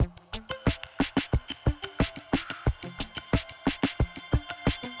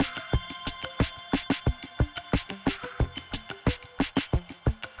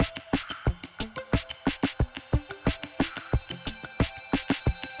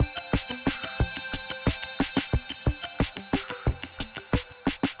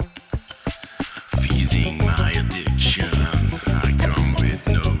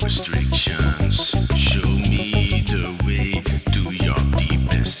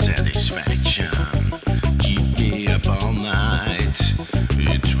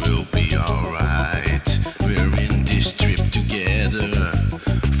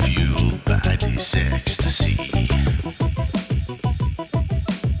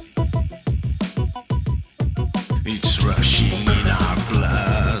rushing in our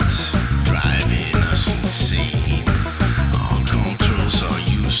blood, driving us insane. All controls are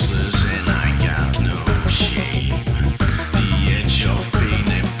useless and I got no shame. The edge of pain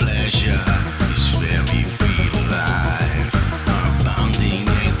and pleasure is where we feel alive. Our bonding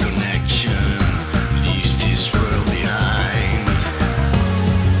and connection leaves this world behind.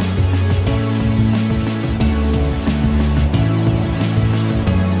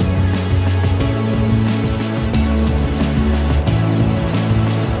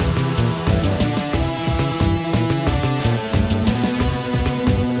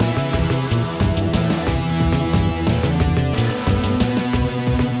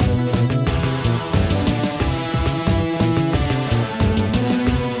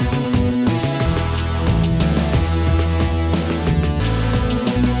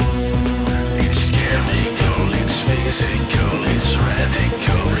 It's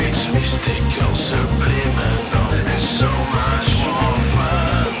radical, it's mystical, subliminal, and so much more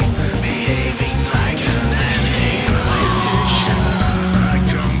fun. Behaving like an animal. Addiction, I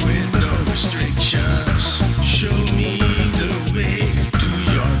come with no restrictions. Show me the way to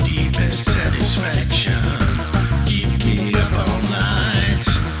your deepest satisfaction. Keep me up all night,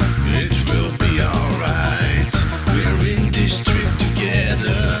 it will be alright. We're in this trip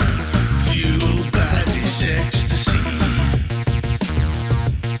together, fueled by this ecstasy.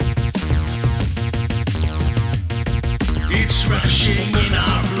 It's rushing in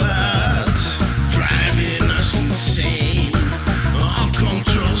our blood, driving us insane. All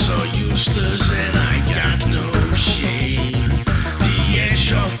controls are useless and I got no shame. The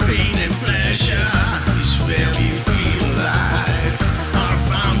edge of pain and pleasure is where we feel alive. Our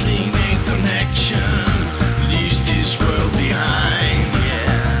bonding and connection leaves this world behind, yeah.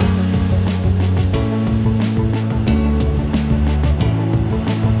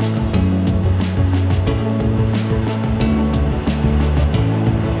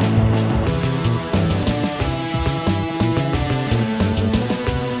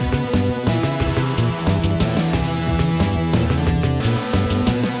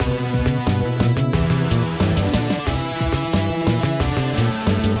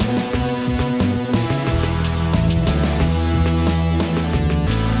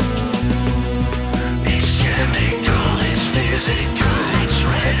 It's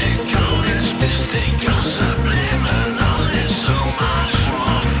radical, it's mystical, subliminal, and so much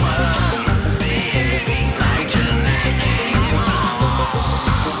more fun. Behaving like an animal.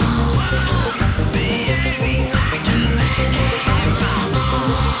 Behaving like an animal.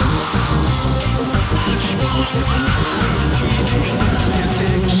 Much more fun. Feeding my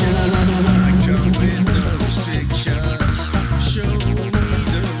addiction, I come with no restrictions. Show me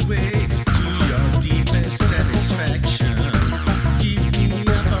the way to your deepest satisfaction.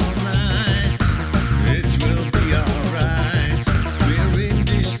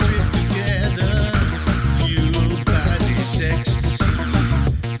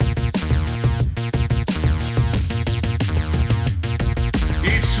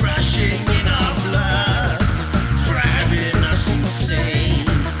 It's rushing in our blood, driving us insane.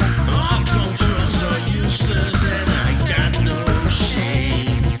 All controls are useless and I got no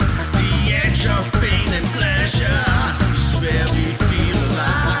shame. The edge of pain and pleasure is where we feel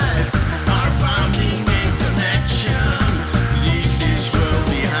alive. Our bonding and connection leaves this world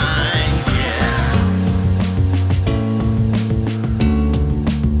behind, yeah.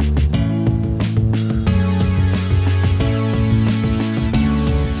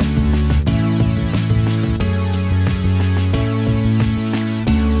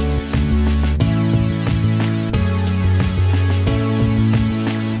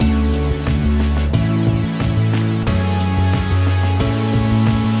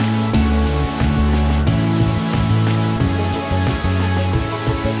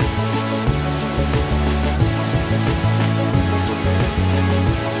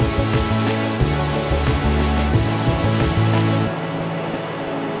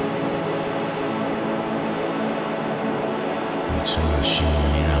 It's rushing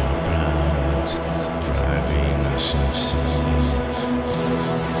in our blood, driving us insane.